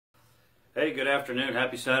Hey, good afternoon.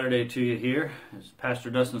 Happy Saturday to you here. It's Pastor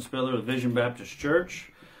Dustin Spiller with Vision Baptist Church.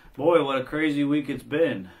 Boy, what a crazy week it's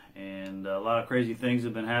been. And a lot of crazy things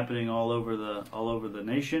have been happening all over the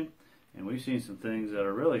nation. And we've seen some things that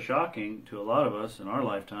are really shocking to a lot of us in our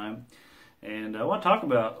lifetime. And I want to talk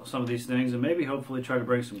about some of these things and maybe hopefully try to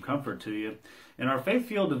bring some comfort to you. In our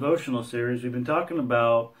Faith-Fueled Devotional series, we've been talking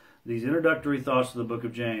about these introductory thoughts to the book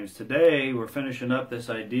of James. Today, we're finishing up this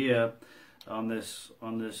idea on this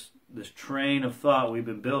train of thought we've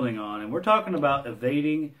been building on, and we're talking about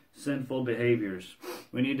evading sinful behaviors.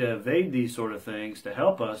 We need to evade these sort of things to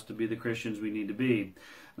help us to be the Christians we need to be.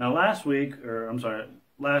 Now, last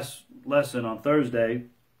lesson on Thursday,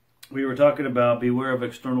 we were talking about beware of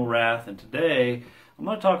external wrath, and today I'm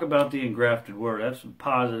going to talk about the engrafted word. That's some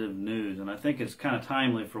positive news, and I think it's kind of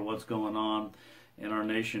timely for what's going on in our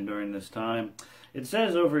nation during this time. It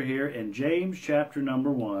says over here in James chapter number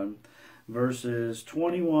 1, verses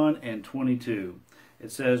 21 and 22.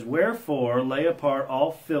 It says, "Wherefore lay apart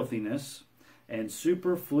all filthiness and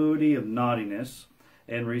superfluity of naughtiness,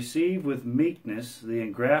 and receive with meekness the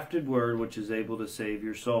engrafted word which is able to save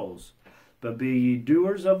your souls. But be ye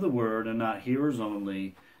doers of the word, and not hearers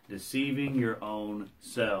only, deceiving your own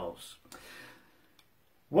selves."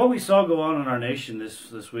 What we saw go on in our nation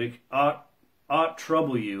this week ought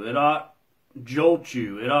trouble you. It ought jolt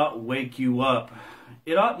you. It ought wake you up.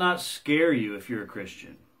 It ought not scare you if you're a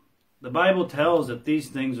Christian. The Bible tells that these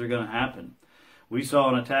things are going to happen. We saw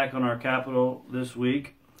an attack on our capital this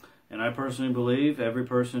week, and I personally believe every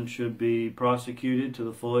person should be prosecuted to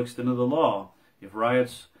the full extent of the law. If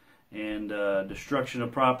riots and destruction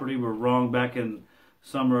of property were wrong back in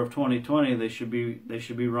summer of 2020, they should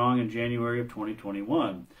be wrong in January of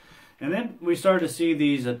 2021. And then we started to see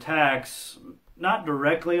these attacks, not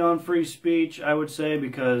directly on free speech, I would say,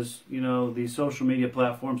 because, these social media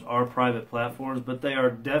platforms are private platforms, but they are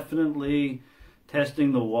definitely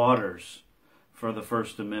testing the waters for the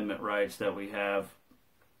First Amendment rights that we have.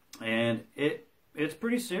 And it's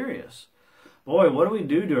pretty serious. Boy, what do we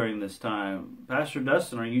do during this time? Pastor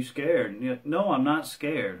Dustin, are you scared? No, I'm not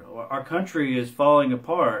scared. Our country is falling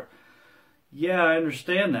apart. Yeah, I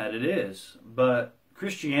understand that, it is. But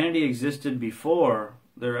Christianity existed before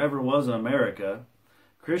there ever was in America.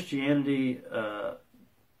 Christianity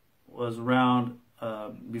was around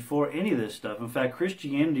before any of this stuff. In fact,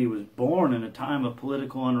 Christianity was born in a time of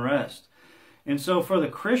political unrest. And so for the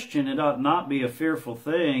Christian, it ought not be a fearful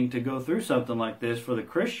thing to go through something like this. For the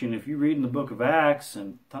Christian, if you read in the book of Acts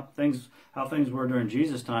and how things were during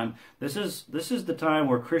Jesus' time, this is the time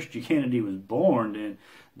where Christianity was born in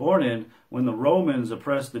when the Romans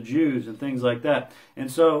oppressed the Jews and things like that.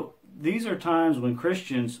 And so these are times when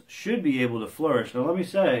Christians should be able to flourish. Now let me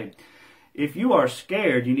say, if you are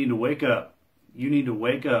scared, you need to wake up. You need to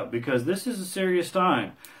wake up, because this is a serious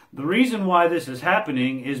time. The reason why this is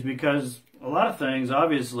happening is because a lot of things,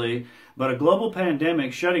 obviously, but a global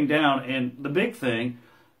pandemic shutting down, and the big thing,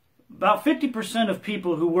 about 50% of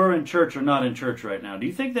people who were in church are not in church right now. Do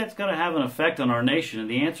you think that's going to have an effect on our nation? And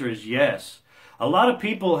the answer is yes. A lot of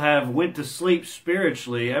people have went to sleep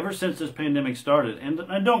spiritually ever since this pandemic started. And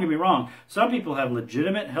don't get me wrong, some people have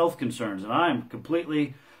legitimate health concerns, and I'm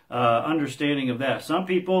completely understanding of that. Some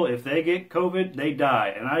people, if they get COVID, they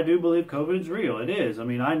die. And I do believe COVID is real. It is. I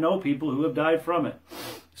mean, I know people who have died from it.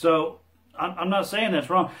 So I'm not saying that's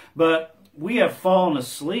wrong, but we have fallen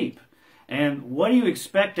asleep. And what do you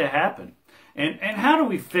expect to happen? And how do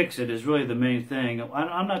we fix it is really the main thing.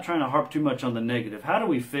 I'm not trying to harp too much on the negative. How do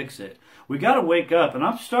we fix it? We got to wake up. And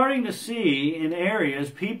I'm starting to see in areas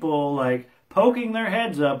people like poking their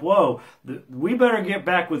heads up. Whoa, we better get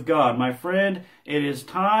back with God. My friend, it is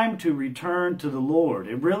time to return to the Lord.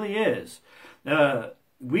 It really is.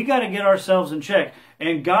 We got to get ourselves in check.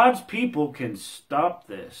 And God's people can stop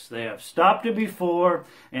this. They have stopped it before,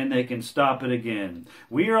 and they can stop it again.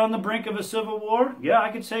 We are on the brink of a civil war.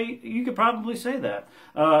 Yeah, you could probably say that.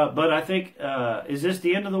 But I think, is this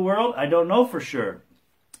the end of the world? I don't know for sure.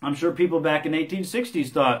 I'm sure people back in 1860s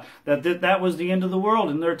thought that was the end of the world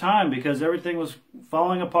in their time because everything was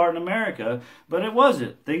falling apart in America, but it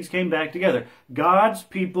wasn't. Things came back together. God's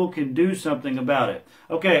people can do something about it.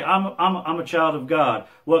 Okay, I'm a child of God.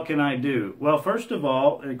 What can I do? Well, first of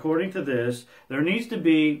all, according to this, there needs to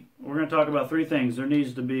be, we're going to talk about three things. There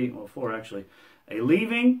needs to be, well, four actually, a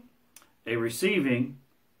leaving, a receiving,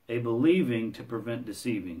 a believing to prevent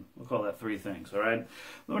deceiving. We'll call that three things, all right?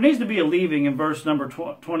 There needs to be a leaving in verse number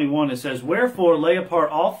 21. It says, "Wherefore lay apart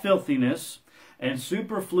all filthiness and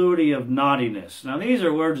superfluity of naughtiness. Now, these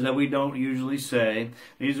are words that we don't usually say.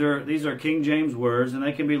 These are King James words, and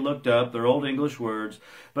they can be looked up. They're Old English words.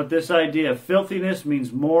 But this idea of filthiness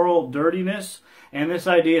means moral dirtiness, and this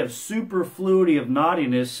idea of superfluity of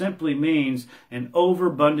naughtiness simply means an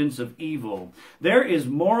overabundance of evil. There is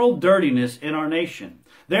moral dirtiness in our nation.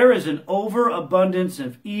 There is an overabundance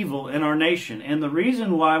of evil in our nation. And the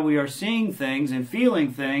reason why we are seeing things and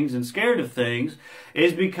feeling things and scared of things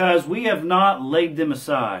is because we have not laid them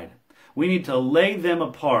aside. We need to lay them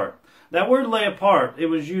apart. That word lay apart, it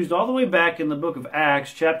was used all the way back in the book of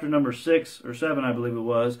Acts, chapter number 6 or 7, I believe it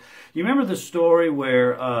was. You remember the story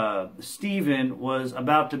where Stephen was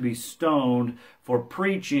about to be stoned for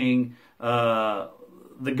preaching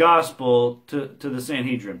the gospel to the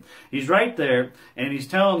Sanhedrin. He's right there, and he's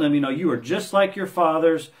telling them, you are just like your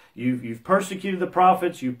fathers. You've persecuted the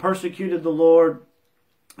prophets. You've persecuted the Lord.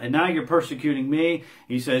 And now you're persecuting me.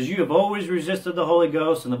 He says, you have always resisted the Holy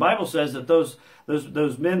Ghost. And the Bible says that those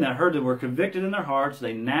men that heard it were convicted in their hearts.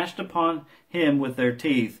 They gnashed upon him with their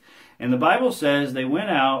teeth. And the Bible says they went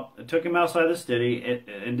out, took him outside the city,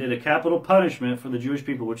 and did a capital punishment for the Jewish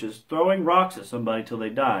people, which is throwing rocks at somebody till they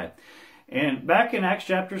die. And back in Acts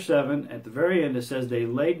chapter 7, at the very end, it says they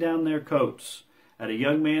laid down their coats at a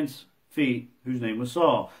young man's feet, whose name was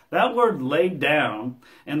Saul. That word laid down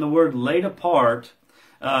and the word laid apart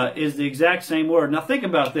is the exact same word. Now think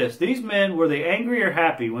about this. These men, were they angry or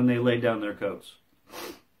happy when they laid down their coats?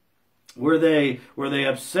 Were they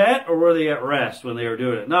upset or were they at rest when they were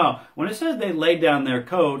doing it? No. When it says they laid down their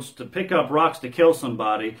coats to pick up rocks to kill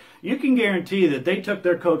somebody, you can guarantee that they took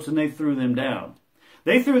their coats and they threw them down.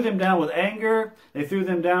 They threw them down with anger. They threw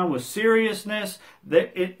them down with seriousness.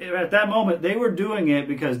 At that moment, they were doing it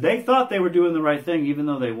because they thought they were doing the right thing, even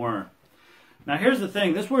though they weren't. Now, here's the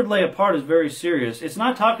thing. This word lay apart is very serious. It's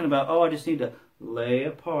not talking about, I just need to lay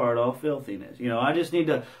apart all filthiness. I just need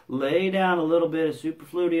to lay down a little bit of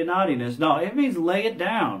superfluity and naughtiness. No, it means lay it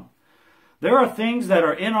down. There are things that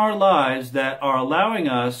are in our lives that are allowing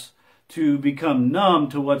us to become numb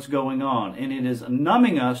to what's going on. And it is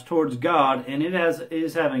numbing us towards God, and it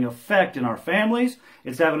is having an effect in our families.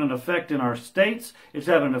 It's having an effect in our states. It's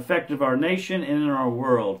having an effect of our nation and in our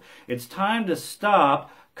world. It's time to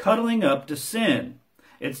stop cuddling up to sin.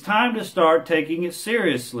 It's time to start taking it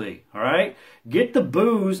seriously, all right? Get the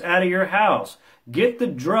booze out of your house. Get the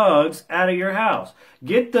drugs out of your house.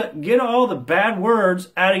 Get all the bad words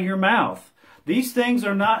out of your mouth. These things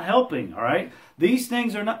are not helping, all right? These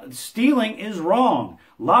things are not... Stealing is wrong.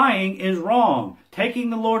 Lying is wrong. Taking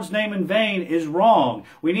the Lord's name in vain is wrong.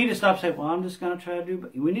 We need to stop saying, I'm just going to try to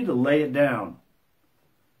do... We need to lay it down.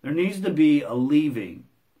 There needs to be a leaving.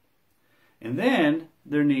 And then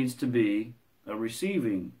there needs to be a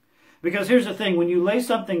receiving. Because here's the thing. When you lay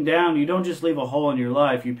something down, you don't just leave a hole in your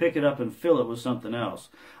life. You pick it up and fill it with something else.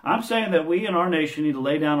 I'm saying that we in our nation need to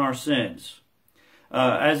lay down our sins.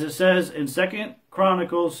 As it says in 2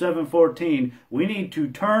 Chronicles 7:14, we need to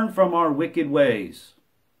turn from our wicked ways.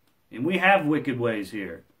 And we have wicked ways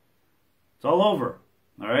here. It's all over.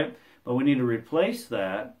 All right? But we need to replace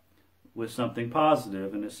that with something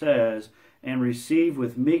positive. And it says, and receive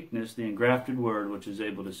with meekness the engrafted word which is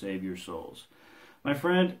able to save your souls. My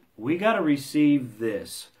friend, we got to receive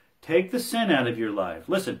this. Take the sin out of your life.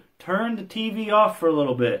 Listen, turn the TV off for a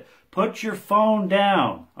little bit. Put your phone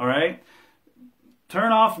down. All right?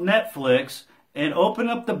 Turn off Netflix and open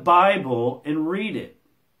up the Bible and read it.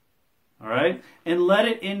 All right? And let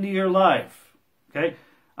it into your life. Okay?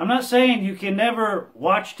 I'm not saying you can never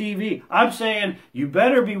watch TV. I'm saying you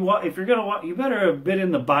better be, if you're going to watch, you better have been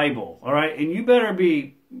in the Bible. All right? And you better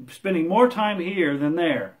be spending more time here than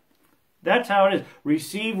there. That's how it is.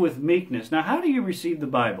 Receive with meekness. Now, how do you receive the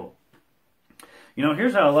Bible?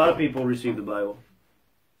 Here's how a lot of people receive the Bible.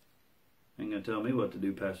 Ain't going to tell me what to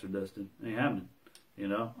do, Pastor Dustin. Ain't happening.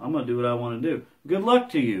 I'm going to do what I want to do. Good luck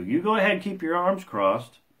to you. You go ahead and keep your arms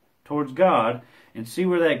crossed towards God and see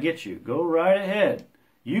where that gets you. Go right ahead.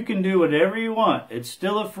 You can do whatever you want. It's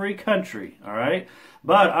still a free country, all right?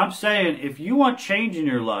 But I'm saying if you want change in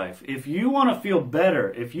your life, if you want to feel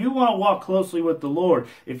better, if you want to walk closely with the Lord,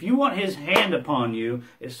 if you want His hand upon you,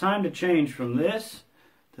 it's time to change from this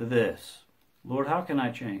to this. Lord, how can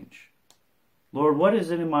I change? Lord, what is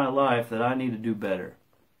it in my life that I need to do better?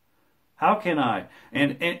 How can I?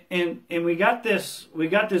 And we got this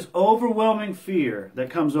overwhelming fear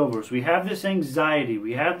that comes over us. We have this anxiety.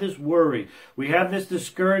 We have this worry. We have this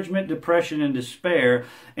discouragement, depression, and despair.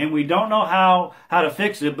 And we don't know how to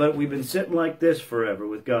fix it, but we've been sitting like this forever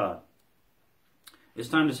with God. It's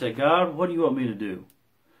time to say, God, what do you want me to do?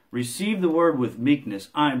 Receive the word with meekness.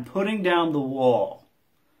 I'm putting down the wall.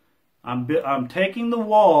 I'm taking the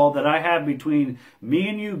wall that I have between me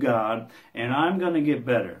and you, God, and I'm going to get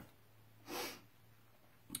better.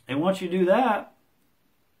 And once you do that,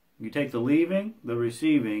 you take the leaving, the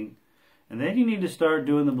receiving, and then you need to start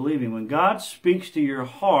doing the believing. When God speaks to your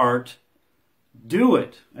heart, do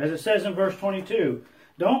it. As it says in verse 22,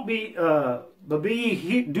 don't be, but be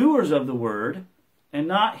ye doers of the word, and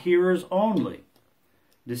not hearers only,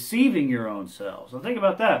 deceiving your own selves. Now think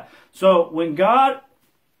about that. So when God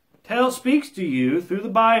speaks to you through the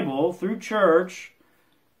Bible, through church,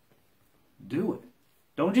 do it.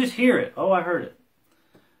 Don't just hear it. Oh, I heard it.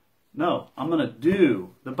 No, I'm going to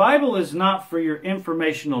do. The Bible is not for your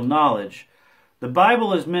informational knowledge. The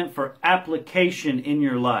Bible is meant for application in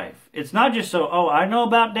your life. It's not just so, oh, I know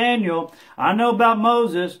about Daniel. I know about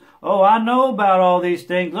Moses. Oh, I know about all these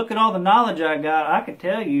things. Look at all the knowledge I got. I could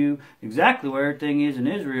tell you exactly where everything is in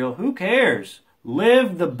Israel. Who cares?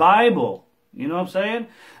 Live the Bible. You know what I'm saying?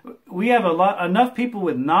 We have enough people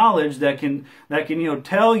with knowledge that can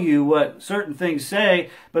tell you what certain things say,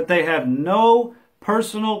 but they have no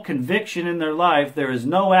personal conviction in their life. There is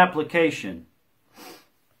no application. A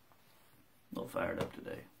little fired up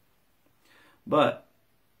today. But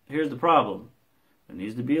here's the problem. There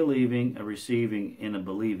needs to be a leaving, a receiving, and a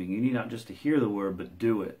believing. You need not just to hear the word, but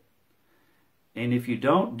do it. And if you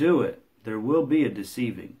don't do it, there will be a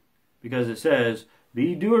deceiving. Because it says,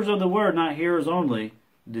 be doers of the word, not hearers only,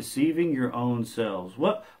 deceiving your own selves.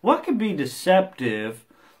 What could be deceptive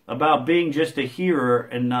about being just a hearer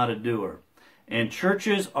and not a doer? And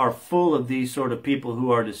churches are full of these sort of people who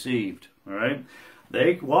are deceived. All right?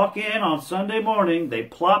 They walk in on Sunday morning, they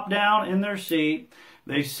plop down in their seat,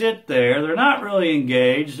 they sit there, they're not really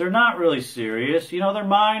engaged, they're not really serious, you know, their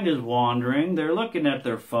mind is wandering, they're looking at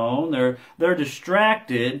their phone, they're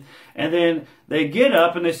distracted, and then they get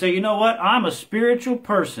up and they say, you know what, I'm a spiritual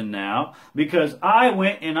person now because I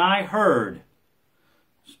went and I heard.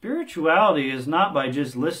 Spirituality is not by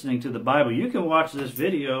just listening to the Bible. You can watch this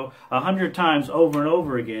video 100 times over and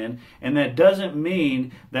over again, and that doesn't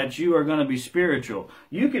mean that you are going to be spiritual.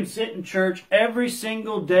 You can sit in church every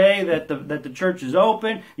single day that the church is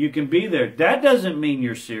open. You can be there. That doesn't mean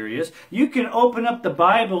you're serious. You can open up the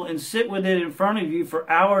Bible and sit with it in front of you for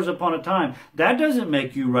hours upon a time. That doesn't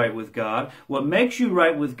make you right with God. What makes you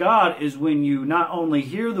right with God is when you not only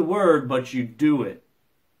hear the word, but you do it.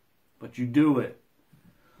 But you do it.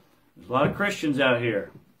 There's a lot of Christians out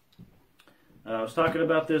here. I was talking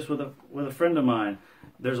about this with a friend of mine.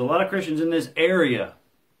 There's a lot of Christians in this area,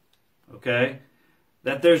 okay,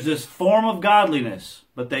 that there's this form of godliness,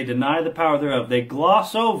 but they deny the power thereof. They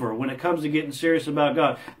gloss over when it comes to getting serious about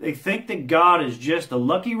God. They think that God is just a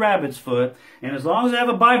lucky rabbit's foot, and as long as I have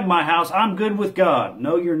a Bible in my house, I'm good with God.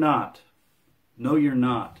 No, you're not. No, you're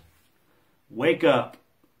not. Wake up.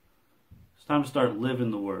 It's time to start living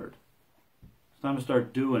the Word. It's time to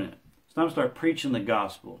start doing it. It's time to start preaching the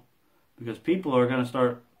gospel, because people are going to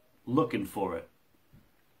start looking for it.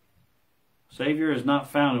 Savior is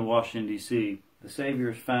not found in Washington, D.C. The Savior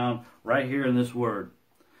is found right here in this word,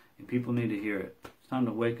 and people need to hear it. It's time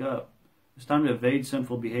to wake up. It's time to evade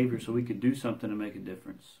sinful behavior so we can do something to make a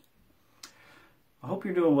difference. I hope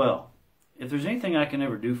you're doing well. If there's anything I can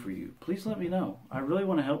ever do for you, please let me know. I really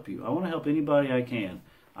want to help you. I want to help anybody I can.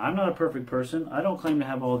 I'm not a perfect person. I don't claim to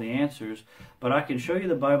have all the answers, but I can show you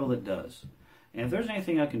the Bible that does. And if there's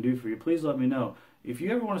anything I can do for you, please let me know. If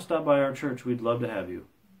you ever want to stop by our church, we'd love to have you.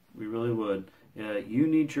 We really would. You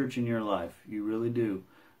need church in your life. You really do.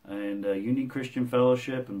 And you need Christian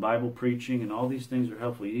fellowship and Bible preaching, and all these things are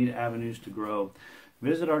helpful. You need avenues to grow.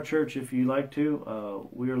 Visit our church if you'd like to.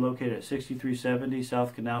 We are located at 6370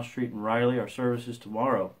 South Canal Street in Riley. Our service is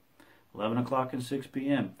tomorrow, 11 o'clock and 6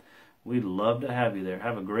 p.m. We'd love to have you there.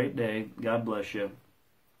 Have a great day. God bless you.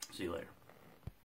 See you later.